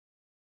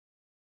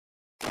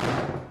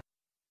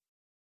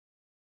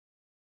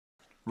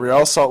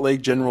Real Salt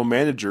Lake General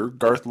Manager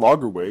Garth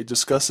Lagerwey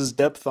discusses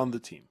depth on the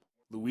team.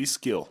 Luis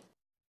Gill.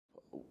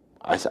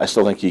 I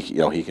still think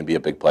he can be a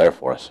big player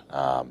for us.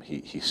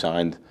 He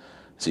signed.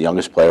 It's the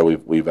youngest player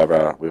we've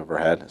ever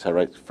had. Is that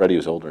right? Freddie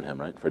was older than him,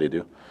 right? Freddie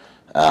do.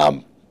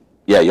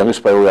 Yeah,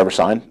 youngest player we ever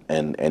signed,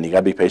 and you got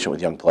to be patient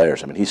with young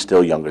players. I mean, he's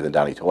still younger than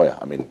Donny Toya.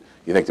 I mean,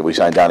 you think that we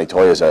signed Donny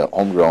Toya as a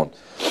homegrown,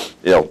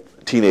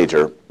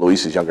 teenager.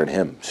 Luis is younger than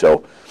him,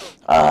 so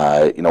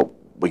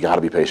we got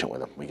to be patient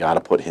with him. We got to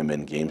put him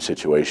in game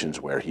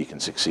situations where he can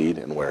succeed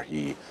and where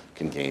he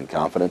can gain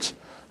confidence.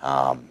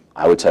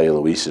 I would tell you,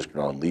 Luis has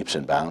grown leaps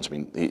and bounds. I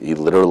mean, he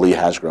literally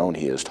has grown.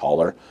 He is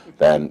taller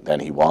than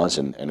he was,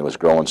 and it was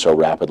growing so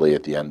rapidly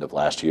at the end of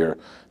last year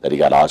that he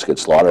got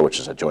Osgood-Schlatter, which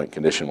is a joint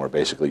condition where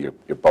basically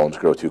your bones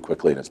grow too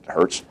quickly and it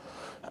hurts.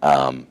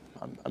 I'm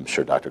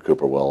sure Dr.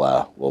 Cooper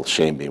will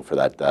shame me for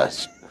that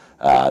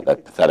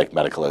that pathetic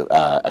medical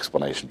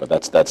explanation, but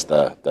that's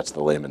the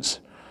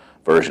layman's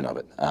version of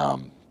it.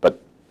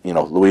 But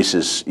Luis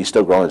he's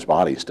still growing his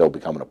body. He's still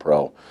becoming a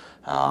pro.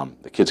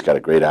 The kid's got a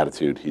great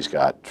attitude. He's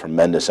got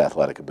tremendous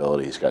athletic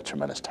ability. He's got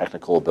tremendous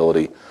technical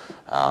ability.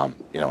 And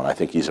I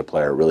think he's a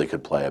player who really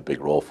could play a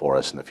big role for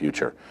us in the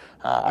future.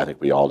 I think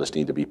we all just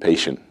need to be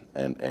patient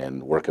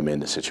and work him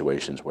into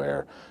situations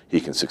where he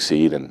can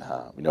succeed. And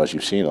as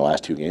you've seen in the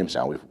last 2 games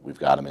now, we've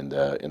got him in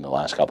the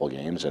last couple of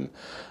games. And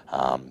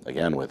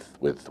again,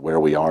 with where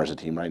we are as a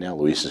team right now,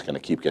 Luis is going to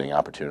keep getting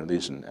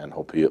opportunities, and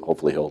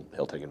hopefully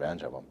he'll take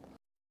advantage of them.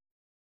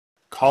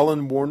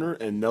 Collen Warner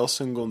and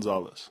Nelson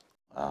Gonzalez.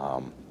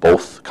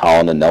 Both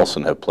Collen and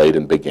Nelson have played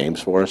in big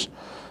games for us.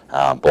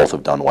 Both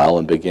have done well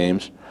in big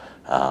games.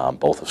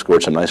 Both have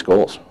scored some nice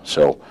goals.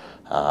 So,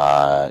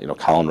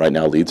 Collen right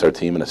now leads our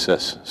team in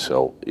assists.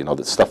 So,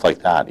 stuff like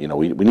that.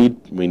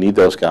 We need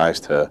those guys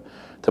to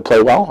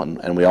play well,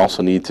 and we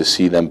also need to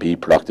see them be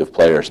productive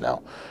players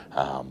now.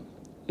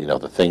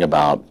 The thing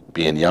about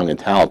being young and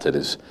talented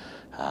is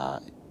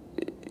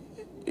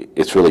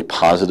it's really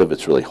positive.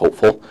 It's really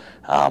hopeful.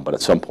 But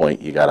at some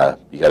point, you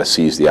gotta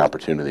seize the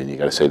opportunity, and you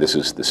gotta say, this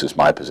is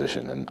my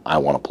position, and I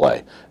want to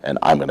play, and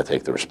I'm going to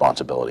take the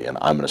responsibility, and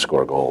I'm going to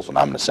score goals, and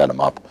I'm going to set them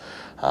up.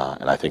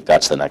 And I think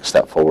that's the next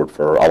step forward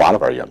for a lot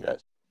of our young guys.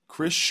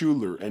 Chris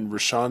Schuler and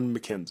Rauwshan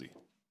McKenzie.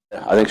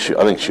 Yeah, I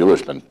think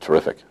Schuler's been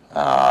terrific.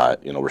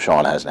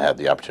 Rauwshan hasn't had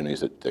the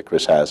opportunities that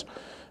Chris has,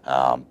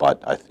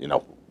 but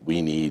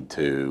we need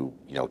to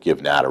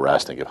give Nat a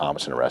rest and give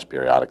Homison a rest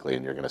periodically,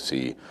 and you're going to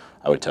see.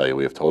 I would tell you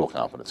we have total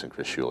confidence in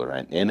Chris Schuler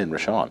and in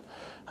Rauwshan.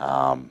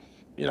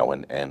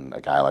 And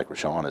a guy like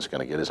Rauwshan is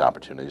going to get his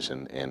opportunities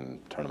in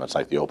tournaments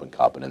like the Open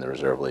Cup and in the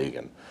Reserve League,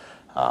 and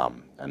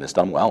it's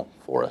done well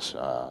for us.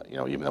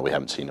 Even though we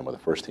haven't seen him with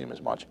the first team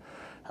as much.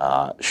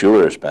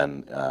 Schuler has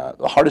been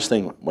the hardest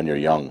thing when you're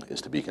young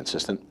is to be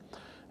consistent,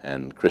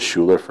 and Chris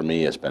Schuler for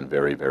me has been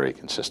very, very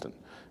consistent.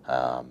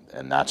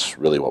 And that's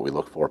really what we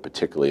look for,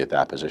 particularly at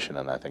that position,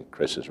 and I think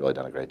Chris has really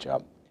done a great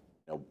job.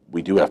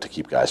 We do have to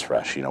keep guys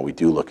fresh. We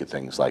do look at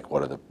things like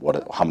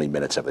how many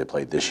minutes have they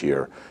played this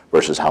year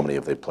versus how many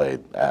have they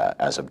played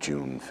as of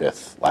June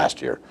 5th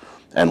last year,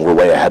 and we're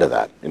way ahead of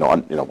that.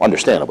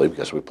 Understandably,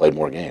 because we played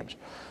more games.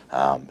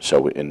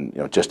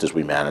 Just as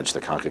we managed the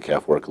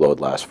CONCACAF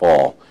workload last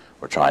fall,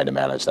 we're trying to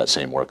manage that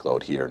same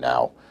workload here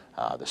now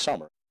this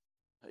summer.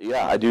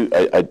 Yeah, I do.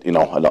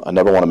 I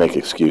never want to make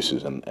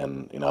excuses, and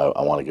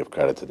I want to give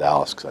credit to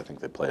Dallas because I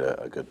think they played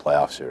a good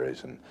playoff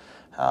series, and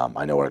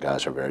I know our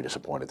guys are very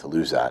disappointed to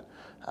lose that.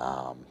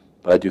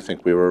 But I do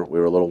think we were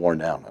a little worn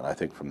down, and I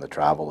think from the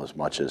travel as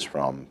much as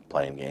from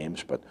playing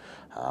games. But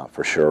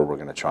for sure, we're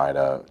going to try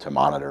to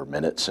monitor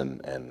minutes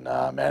and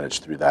manage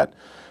through that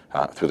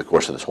through the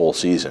course of this whole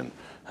season.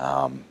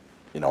 And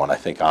I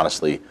think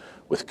honestly,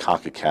 with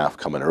CONCACAF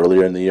coming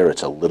earlier in the year,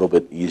 it's a little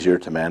bit easier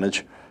to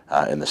manage.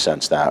 In the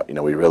sense that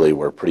we really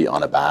were pretty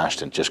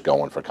unabashed and just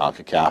going for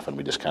CONCACAF, and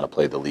we just kind of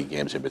played the league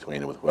games in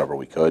between with whoever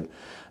we could.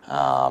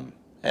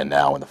 And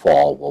now in the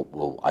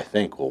fall, I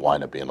think we'll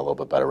wind up being a little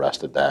bit better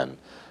rested than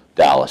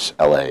Dallas,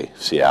 LA,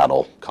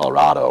 Seattle,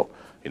 Colorado.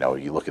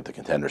 You look at the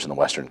contenders in the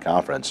Western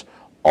Conference,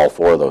 all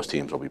 4 of those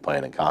teams will be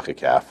playing in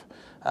CONCACAF.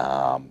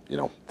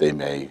 They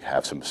may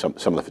have some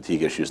of the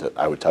fatigue issues that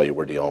I would tell you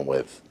we're dealing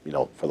with,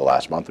 for the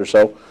last month or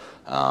so.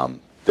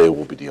 They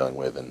will be dealing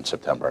with in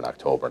September and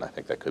October, and I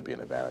think that could be an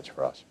advantage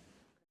for us.